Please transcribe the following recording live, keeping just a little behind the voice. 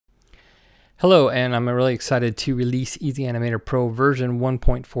Hello, and I'm really excited to release Easy Animator Pro version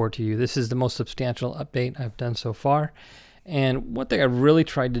 1.4 to you. This is the most substantial update I've done so far. And one thing I really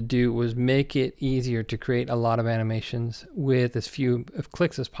tried to do was make it easier to create a lot of animations with as few of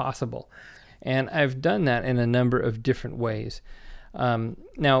clicks as possible. And I've done that in a number of different ways.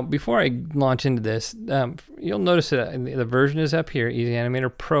 Now, before I launch into this, you'll notice that the version is up here, Easy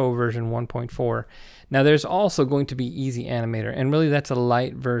Animator Pro version 1.4. Now, there's also going to be Easy Animator, and really that's a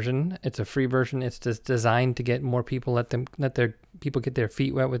light version. It's a free version. It's just designed to get more people, let their people get their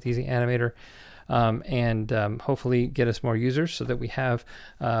feet wet with Easy Animator, and hopefully get us more users so that we have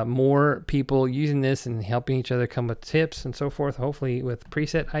more people using this and helping each other come with tips and so forth, hopefully with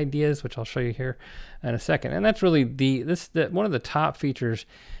preset ideas, which I'll show you here in a second. And that's really one of the top features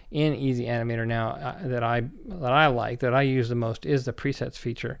in Easy Animator now that I use the most is the presets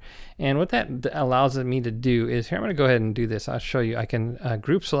feature. And what that allows me to do is, here I'm going to go ahead and do this. I'll show you. I can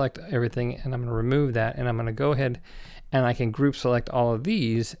group select everything, and I'm going to remove that, and I'm going to go ahead and I can group select all of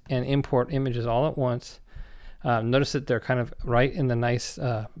these and import images all at once. Notice that they're kind of right in the nice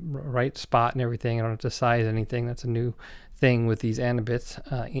right spot and everything. I don't have to size anything. That's a new thing with these Animabits.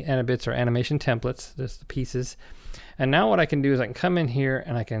 Animabits are animation templates, just the pieces. And now what I can do is I can come in here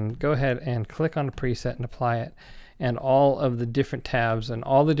and I can go ahead and click on the preset and apply it. And all of the different tabs and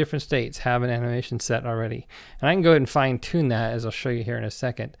all the different states have an animation set already. And I can go ahead and fine tune that, as I'll show you here in a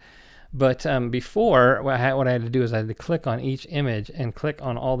second. But before, what I had to do is I had to click on each image and click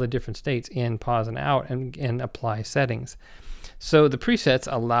on all the different states in, pause, and out, and apply settings. So the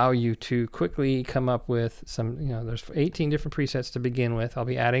presets allow you to quickly come up with some, there's 18 different presets to begin with. I'll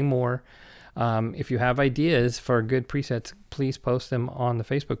be adding more. If you have ideas for good presets, please post them on the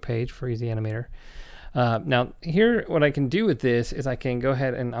Facebook page for Easy Animator. Now here, what I can do with this is I can go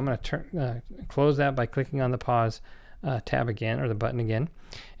ahead and I'm going to close that by clicking on the pause tab again, or the button again.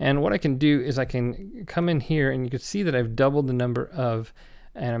 And what I can do is I can come in here and you can see that I've doubled the number of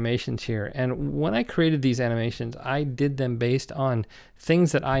animations here. And when I created these animations, I did them based on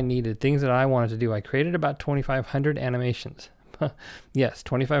things that I needed, things that I wanted to do. I created about 2,500 animations. Yes,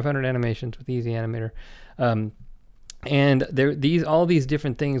 2,500 animations with Easy Animator. And all these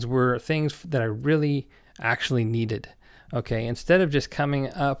different things were things that I really actually needed. Okay, instead of just coming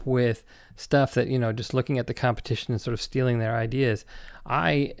up with stuff that, just looking at the competition and sort of stealing their ideas,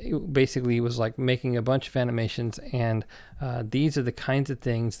 I basically was like making a bunch of animations, and these are the kinds of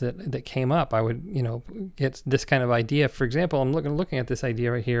things that came up. I would, get this kind of idea. For example, I'm looking at this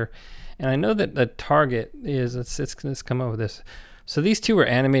idea right here, and I know that the target is, let's come up with this. So these two are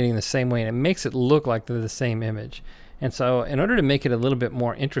animating the same way, and it makes it look like they're the same image. And so in order to make it a little bit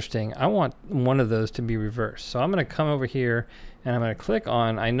more interesting, I want one of those to be reversed. So I'm going to come over here and I'm going to click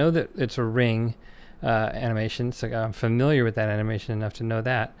on, I know that it's a ring animation, so I'm familiar with that animation enough to know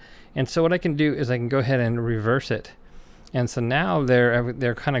that. And so what I can do is I can go ahead and reverse it. And so now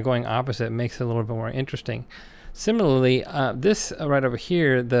they're kind of going opposite. It makes it a little bit more interesting. Similarly, this right over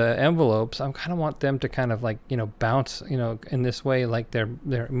here, the envelopes, I kind of want them to kind of like, bounce, in this way, like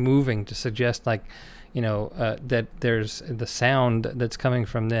they're moving to suggest like, that there's the sound that's coming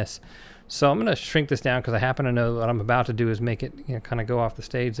from this. So I'm going to shrink this down because I happen to know what I'm about to do is make it kind of go off the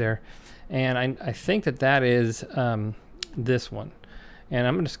stage there. And I think that is this one. And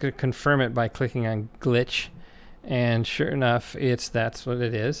I'm just going to confirm it by clicking on glitch. And sure enough, that's what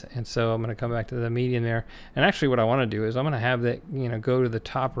it is. And so I'm going to come back to the median there. And actually what I want to do is I'm going to have that go to the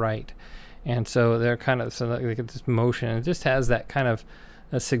top right. And so they're kind of, so they get this motion. And it just has that kind of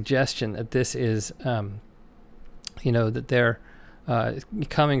a suggestion that this is, that they're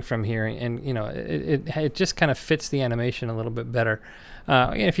coming from here, and it just kind of fits the animation a little bit better.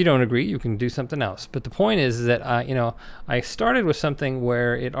 If you don't agree, you can do something else. But the point is that I started with something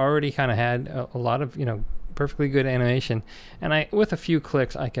where it already kind of had a lot of perfectly good animation, and with a few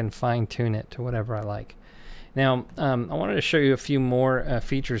clicks I can fine tune it to whatever I like. Now, I wanted to show you a few more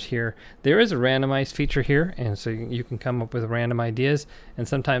features here. There is a randomized feature here, and so you can come up with random ideas, and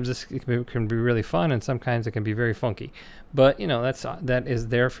sometimes this can be really fun, and sometimes it can be very funky. But, that is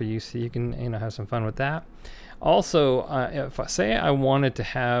there for you, so you can have some fun with that. Also, if I say I wanted to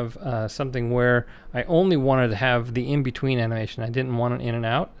have something where I only wanted to have the in-between animation, I didn't want it in and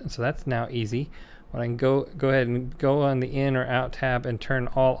out, and so that's now easy. When I can go ahead and go on the in or out tab and turn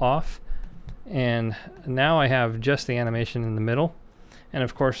all off. And now I have just the animation in the middle. And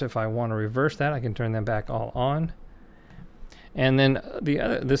of course, if I want to reverse that, I can turn them back all on. And then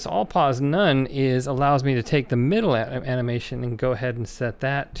this all pause none allows me to take the middle animation and go ahead and set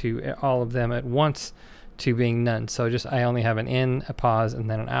that to all of them at once to being none. So I only have an in, a pause, and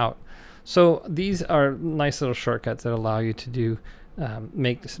then an out. So these are nice little shortcuts that allow you to do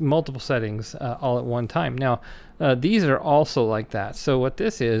make multiple settings all at one time. Now, these are also like that. So what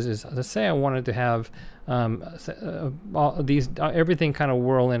this is let's say I wanted to have everything kind of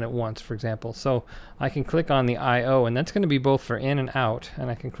whirl in at once, for example. So I can click on the I/O, and that's going to be both for in and out. And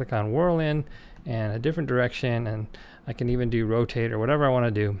I can click on whirl in and a different direction, and I can even do rotate or whatever I want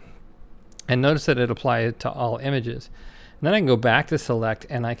to do. And notice that it applies to all images. And then I can go back to select,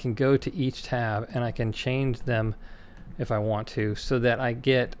 and I can go to each tab, and I can change them if I want to, so that I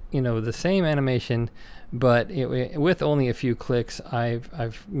get, you know, the same animation, but with only a few clicks.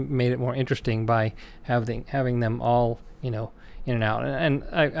 I've made it more interesting by having them all, you know, in and out. And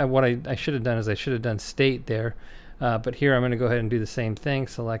what I should have done is I should have done state there, but here I'm going to go ahead and do the same thing.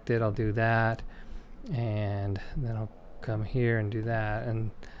 Select it, I'll do that, and then I'll come here and do that,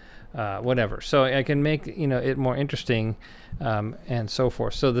 and whatever. So I can make, you know, it more interesting, and so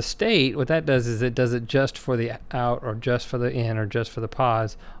forth. So the state, what that does is it does it just for the out, or just for the in, or just for the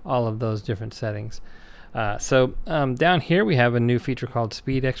pause, all of those different settings. So down here we have a new feature called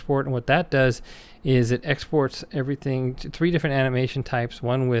speed export, and what that does is it exports everything to 3 different animation types: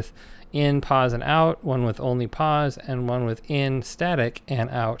 one with in, pause, and out, one with only pause, and one with in, static, and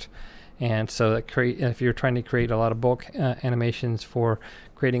out. And so that if you're trying to create a lot of bulk animations for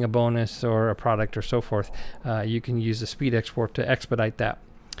creating a bonus or a product or so forth, you can use the speed export to expedite that.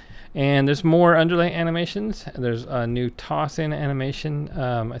 And there's more underlay animations. There's a new toss-in animation.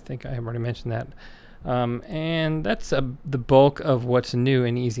 I think I have already mentioned that. And that's the bulk of what's new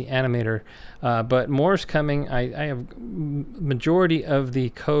in Easy Animator. But more is coming. I have majority of the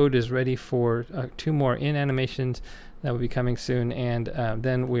code is ready for 2 more in animations that will be coming soon. And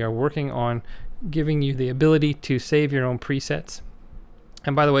then we are working on giving you the ability to save your own presets.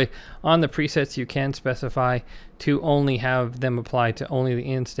 And by the way, on the presets, you can specify to only have them apply to only the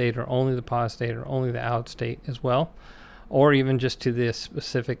in state, or only the pause state, or only the out state as well, or even just to this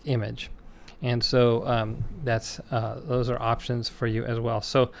specific image. And so those are options for you as well.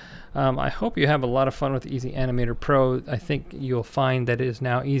 So I hope you have a lot of fun with Easy Animator Pro. I think you'll find that it is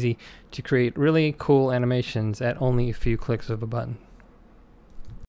now easy to create really cool animations at only a few clicks of a button.